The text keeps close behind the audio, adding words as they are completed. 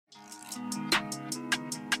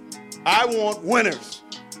I want winners.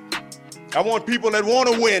 I want people that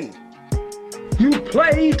want to win. You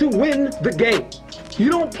play to win the game. You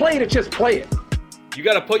don't play to just play it. You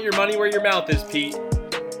got to put your money where your mouth is, Pete.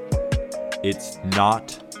 It's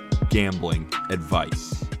not gambling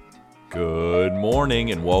advice. Good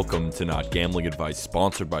morning and welcome to Not Gambling Advice,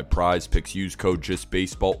 sponsored by Prize Picks. Use code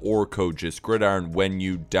JustBaseball or code JustGridiron when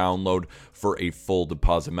you download for a full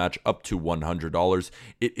deposit match up to $100.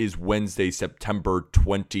 It is Wednesday, September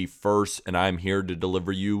 21st, and I'm here to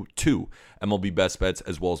deliver you two MLB best bets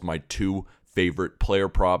as well as my two favorite player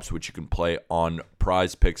props, which you can play on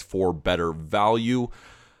Prize Picks for better value.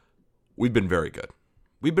 We've been very good.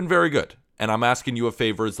 And I'm asking you a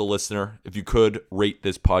favor as the listener. If you could rate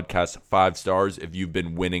this podcast 5 stars if you've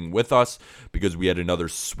been winning with us, because we had another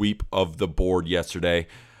sweep of the board yesterday.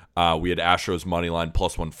 We had Astros money line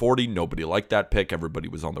plus 140. Nobody liked that pick. Everybody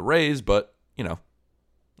was on the Rays, but,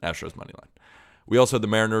 Astros money line. We also had the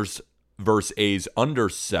Mariners versus A's under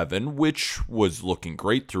 7, which was looking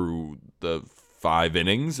great through the 5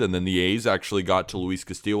 innings, and then the A's actually got to Luis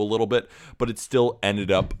Castillo a little bit, but it still ended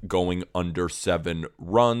up going under 7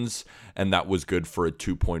 runs, and that was good for a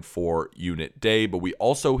 2.4 unit day. But we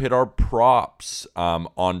also hit our props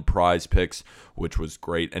on Prize Picks, which was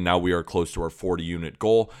great, and now we are close to our 40 unit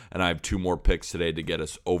goal, and I have 2 more picks today to get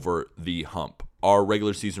us over the hump. Our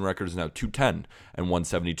regular season record is now 210 and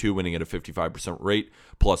 172, winning at a 55% rate,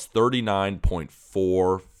 plus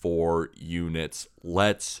 39.44 units.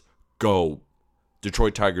 Let's go.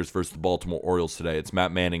 Detroit Tigers versus the Baltimore Orioles today. It's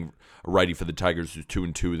Matt Manning, a righty for the Tigers, who's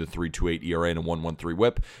 2-2 with a 3.28 ERA and a 1.13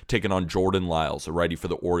 WHIP, taking on Jordan Lyles, a righty for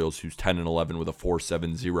the Orioles, who's 10-11 with a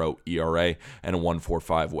 4.70 ERA and a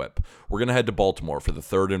 1.45 WHIP. We're going to head to Baltimore for the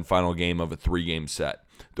third and final game of a 3-game set.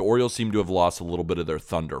 The Orioles seem to have lost a little bit of their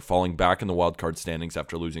thunder, falling back in the wildcard standings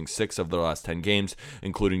after losing 6 of their last 10 games,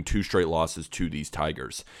 including 2 straight losses to these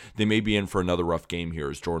Tigers. They may be in for another rough game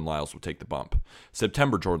here as Jordan Lyles will take the bump.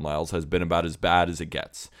 September Jordan Lyles has been about as bad as it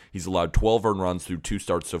gets. He's allowed 12 earned runs through 2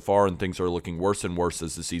 starts so far, and things are looking worse and worse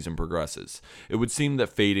as the season progresses. It would seem that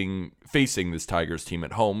facing this Tigers team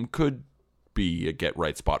at home could be a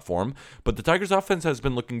get-right spot for him, but the Tigers' offense has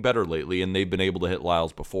been looking better lately, and they've been able to hit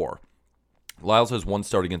Lyles before. Lyles has 1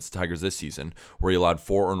 start against the Tigers this season, where he allowed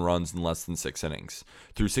 4 earned runs in less than 6 innings.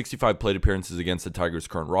 Through 65 plate appearances against the Tigers'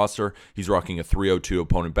 current roster, he's rocking a .302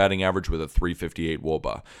 opponent batting average with a .358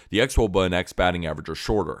 WOBA. The xWOBA and x-batting average are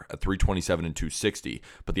shorter, at .327 and .260,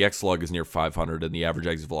 but the x-slug is near 500 and the average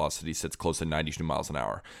exit velocity sits close to 92 miles an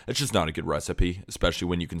hour. It's just not a good recipe, especially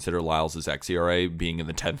when you consider Lyles' xERA being in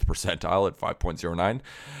the 10th percentile at 5.09.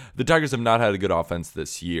 The Tigers have not had a good offense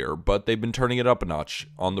this year, but they've been turning it up a notch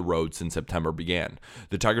on the road since September began.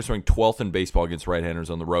 The Tigers ranked 12th in baseball against right-handers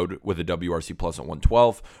on the road with a WRC plus at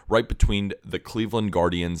 112, right between the Cleveland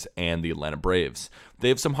Guardians and the Atlanta Braves. They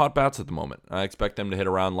have some hot bats at the moment. I expect them to hit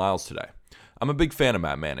around Lyles today. I'm a big fan of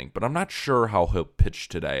Matt Manning, but I'm not sure how he'll pitch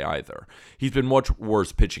today either. He's been much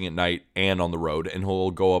worse pitching at night and on the road, and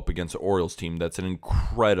he'll go up against the Orioles team that's an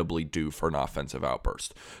incredibly due for an offensive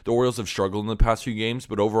outburst. The Orioles have struggled in the past few games,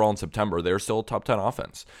 but overall in September, they're still a top 10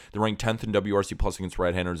 offense. They're ranked 10th in WRC plus against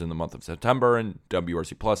right-handers in the month of September, and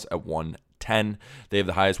WRC plus at 110. They have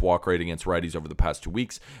the highest walk rate against righties over the past 2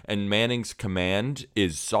 weeks, and Manning's command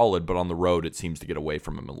is solid, but on the road, it seems to get away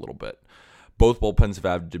from him a little bit. Both bullpens have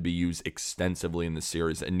had to be used extensively in this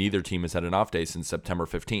series, and neither team has had an off day since September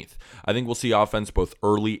 15th. I think we'll see offense both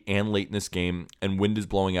early and late in this game, and wind is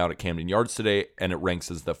blowing out at Camden Yards today, and it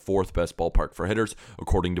ranks as the 4th best ballpark for hitters,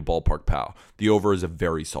 according to Ballpark Pal. The over is a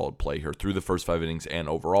very solid play here through the first 5 innings and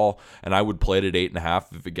overall, and I would play it at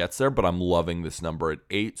 8.5 if it gets there, but I'm loving this number at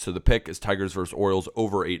 8. So the pick is Tigers versus Orioles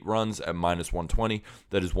over 8 runs at minus 120.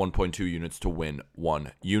 That is 1.2 units to win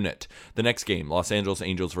 1 unit. The next game, Los Angeles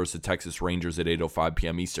Angels versus Texas Rangers at 8:05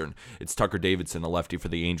 p.m. Eastern. It's Tucker Davidson, a lefty for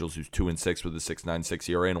the Angels, who's 2-6 with a 6.96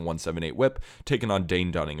 ERA and a 1.78 WHIP, taking on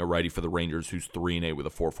Dane Dunning, a righty for the Rangers, who's 3-8 with a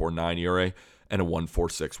 4.49 ERA and a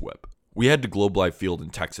 1.46 WHIP. We head to Globe Life Field in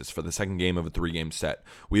Texas for the second game of a 3-game set.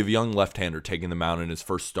 We have a young left-hander taking the mound in his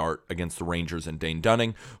first start against the Rangers and Dane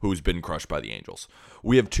Dunning, who's been crushed by the Angels.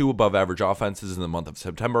 We have 2 above-average offenses in the month of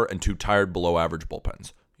September and 2 tired below-average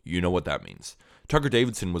bullpens. You know what that means. Tucker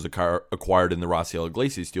Davidson was acquired in the Raciel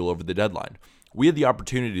Iglesias deal over the deadline. We had the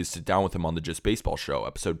opportunity to sit down with him on the Just Baseball show,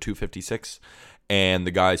 episode 256, and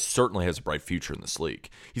the guy certainly has a bright future in this league.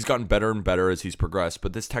 He's gotten better and better as he's progressed,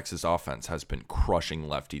 but this Texas offense has been crushing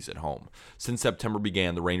lefties at home. Since September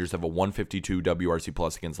began, the Rangers have a 152 WRC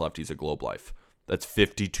plus against lefties at Globe Life. That's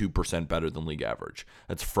 52% better than league average.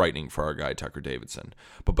 That's frightening for our guy, Tucker Davidson.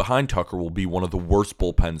 But behind Tucker will be one of the worst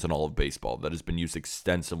bullpens in all of baseball that has been used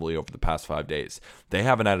extensively over the past 5 days. They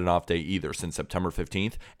haven't had an off day either since September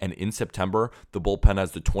 15th, and in September, the bullpen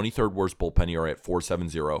has the 23rd worst bullpen ERA at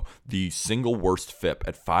 4.70, the single worst FIP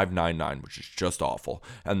at 5.99, which is just awful,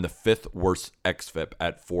 and the 5th worst xFIP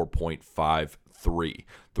at 4.53.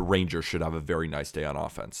 The Rangers should have a very nice day on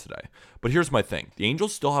offense today. But here's my thing. The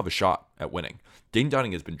Angels still have a shot at winning. Dane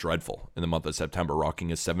Dunning has been dreadful in the month of September,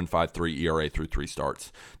 rocking a 7.53 ERA through 3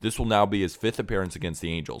 starts. This will now be his 5th appearance against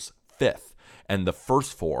the Angels. 5th. And the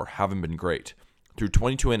first 4 haven't been great. Through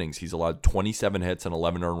 22 innings, he's allowed 27 hits and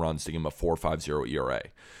 11 earned runs to give him a 4.50 ERA.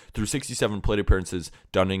 Through 67 plate appearances,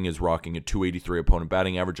 Dunning is rocking a 283 opponent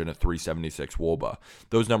batting average and a 376 WOBA.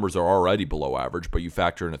 Those numbers are already below average, but you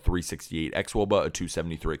factor in a 368 xWOBA, a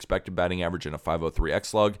 273 expected batting average, and a 503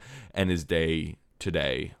 xSlug, and his day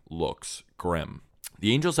today looks grim.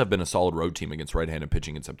 The Angels have been a solid road team against right-handed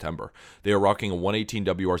pitching in September. They are rocking a 118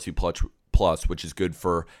 WRC plus, which is good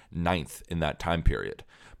for 9th in that time period.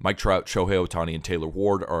 Mike Trout, Shohei Ohtani, and Taylor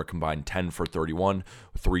Ward are a combined 10 for 31,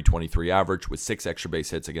 323 average, with 6 extra base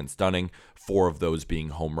hits against Dunning, 4 of those being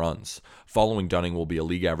home runs. Following Dunning will be a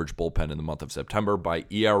league average bullpen in the month of September by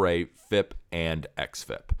ERA, FIP, and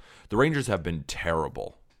xFIP. The Rangers have been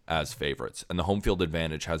terrible as favorites, and the home field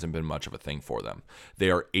advantage hasn't been much of a thing for them. They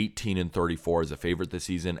are 18-34 as a favorite this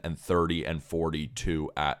season and 30-42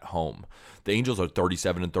 at home. The Angels are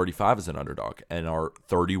 37-35 as an underdog and are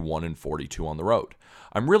 31-42 on the road.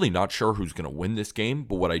 I'm really not sure who's going to win this game,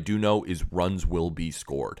 but what I do know is runs will be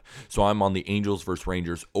scored. So I'm on the Angels versus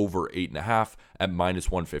Rangers over 8.5 at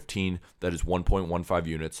 -115. That is 1.15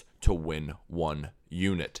 units to win 1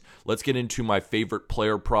 unit. Let's get into my favorite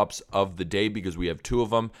player props of the day because we have 2 of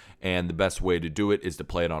them, and the best way to do it is to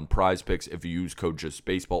play it on Prize Picks. If you use code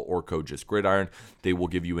JustBaseball or code JustGridiron, they will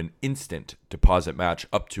give you an instant deposit match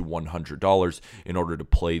up to $100 in order to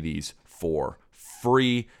play these for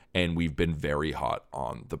free, and we've been very hot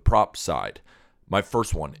on the prop side. My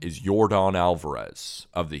first one is Yordan Alvarez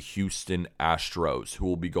of the Houston Astros, who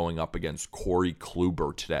will be going up against Corey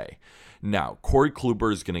Kluber today. Now, Corey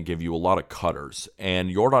Kluber is going to give you a lot of cutters,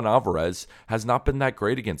 and Yordan Alvarez has not been that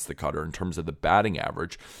great against the cutter in terms of the batting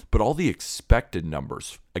average, but all the expected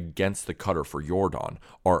numbers against the cutter for Yordan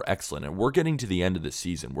are excellent, and we're getting to the end of the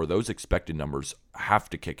season where those expected numbers have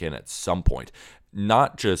to kick in at some point.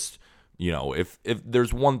 Not just, if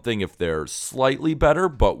there's one thing if they're slightly better,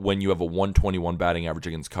 but when you have a 121 batting average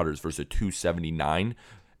against cutters versus a 279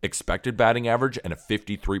 expected batting average and a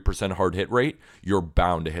 53% hard hit rate, you're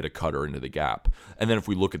bound to hit a cutter into the gap. And then if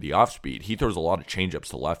we look at the off speed, he throws a lot of changeups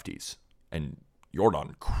to lefties, and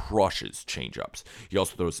Yordan crushes changeups. He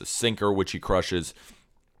also throws a sinker, which he crushes.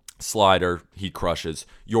 Slider, he crushes.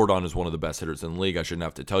 Yordan is one of the best hitters in the league. I shouldn't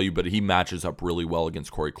have to tell you, but he matches up really well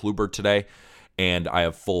against Corey Kluber today. And I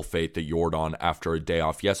have full faith that Yordan, after a day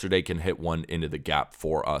off yesterday, can hit one into the gap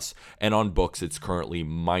for us. And on books, it's currently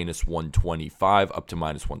 -125 up to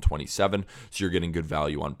 -127. So you're getting good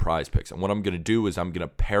value on Prize Picks. And what I'm going to do is I'm going to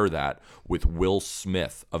pair that with Will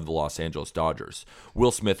Smith of the Los Angeles Dodgers.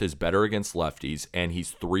 Will Smith is better against lefties, and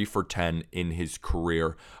he's 3 for 10 in his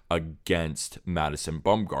career against Madison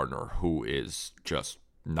Bumgarner, who is just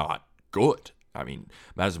not good. I mean,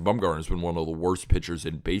 Madison Bumgarner has been one of the worst pitchers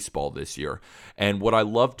in baseball this year. And what I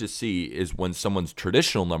love to see is when someone's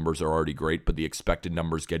traditional numbers are already great, but the expected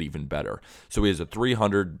numbers get even better. So he has a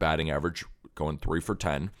 300 batting average, going 3 for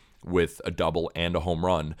 10, with a double and a home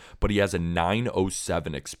run, but he has a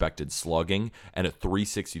 907 expected slugging and a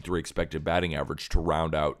 363 expected batting average to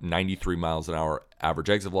round out 93 miles an hour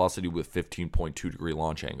average exit velocity with 15.2 degree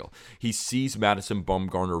launch angle. He sees Madison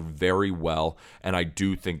Bumgarner very well, and I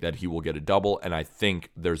do think that he will get a double, and I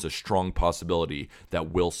think there's a strong possibility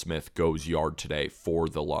that Will Smith goes yard today for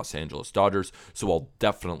the Los Angeles Dodgers, so I'll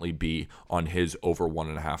definitely be on his over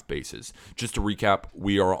 1.5 bases. Just to recap,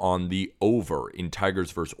 we are on the over in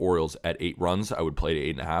Tigers versus Orioles at 8 runs. I would play to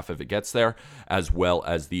 8.5 if it gets there, as well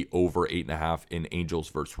as the over 8.5 in Angels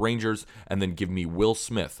versus Rangers, and then give me Will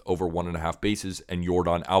Smith over 1.5 bases and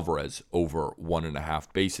Yordan Alvarez over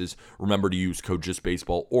 1.5 bases. Remember to use code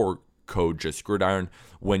JustBaseball or code JustGridiron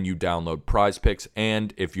when you download Prize Picks.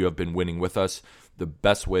 And if you have been winning with us, the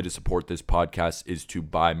best way to support this podcast is to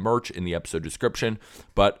buy merch in the episode description.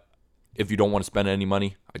 But if you don't want to spend any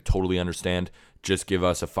money, I totally understand. Just give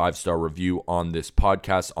us a 5-star review on this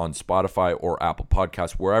podcast on Spotify or Apple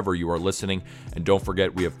Podcasts, wherever you are listening. And don't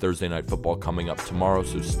forget, we have Thursday Night Football coming up tomorrow,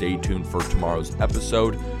 so stay tuned for tomorrow's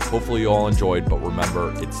episode. Hopefully you all enjoyed, but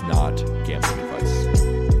remember, it's not gambling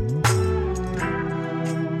advice.